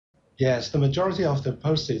Yes, the majority of the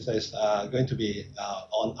proceeds is going to be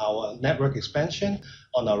on our network expansion,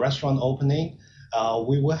 on our restaurant opening.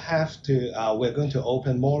 We're going to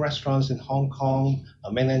open more restaurants in Hong Kong,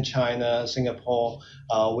 mainland China, Singapore.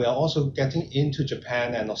 We are also getting into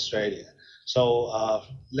Japan and Australia. So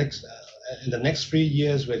in the next 3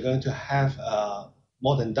 years, we're going to have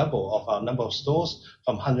more than double of our number of stores,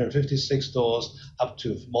 from 156 stores up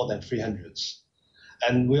to more than 300.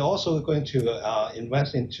 And we're also going to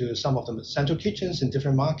invest into some of the central kitchens in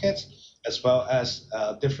different markets, as well as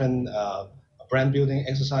different brand building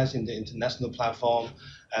exercise in the international platform.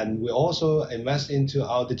 And we also invest into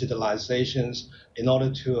our digitalizations in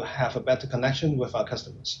order to have a better connection with our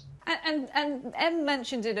customers. And Em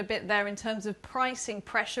mentioned it a bit there in terms of pricing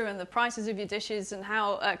pressure and the prices of your dishes and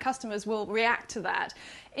how customers will react to that.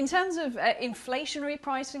 In terms of inflationary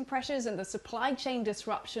pricing pressures and the supply chain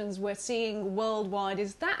disruptions we're seeing worldwide,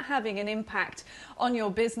 is that having an impact on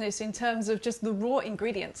your business in terms of just the raw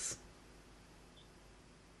ingredients?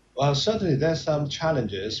 Well, certainly there's some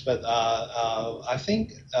challenges, but I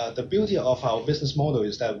think the beauty of our business model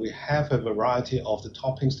is that we have a variety of the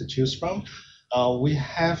toppings to choose from. We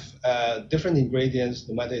have different ingredients,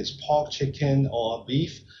 no matter it's pork, chicken, or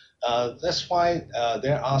beef. That's why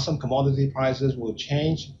there are some commodity prices will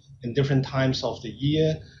change in different times of the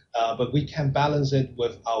year, but we can balance it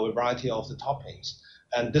with our variety of the toppings.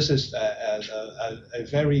 And this is a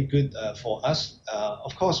very good for us.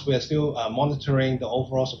 Of course, we are still monitoring the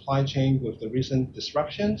overall supply chain with the recent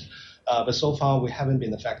disruptions, but so far we haven't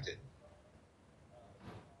been affected.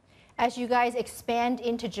 As you guys expand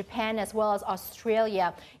into Japan as well as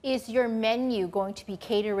Australia, is your menu going to be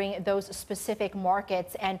catering those specific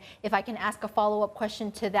markets? And if I can ask a follow-up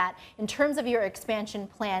question to that, in terms of your expansion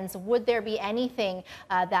plans, would there be anything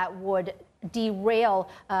that would derail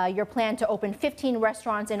your plan to open 15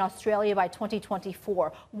 restaurants in Australia by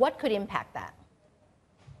 2024? What could impact that?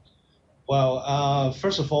 Well,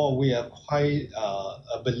 first of all, we are quite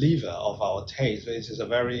a believer of our taste. This is a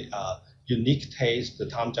very unique taste, the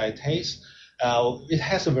Tam Jai taste. It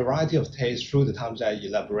has a variety of tastes through the Tam Jai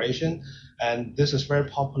elaboration, and this is very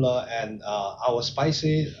popular. And our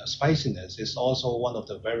spiciness is also one of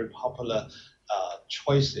the very popular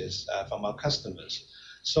choices from our customers.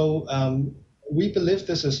 So we believe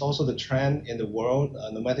this is also the trend in the world,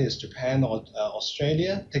 no matter it's Japan or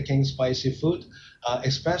Australia, taking spicy food,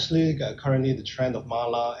 especially currently the trend of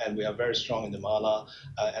mala, and we are very strong in the mala,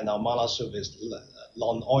 and our mala soup is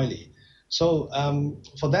non-oily. So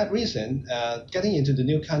for that reason, getting into the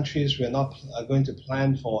new countries, we're not going to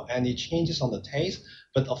plan for any changes on the taste,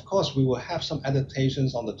 but of course we will have some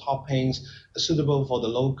adaptations on the toppings suitable for the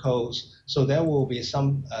locals. So there will be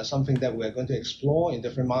something that we're going to explore in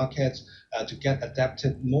different markets to get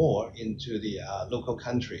adapted more into the local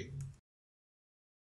country.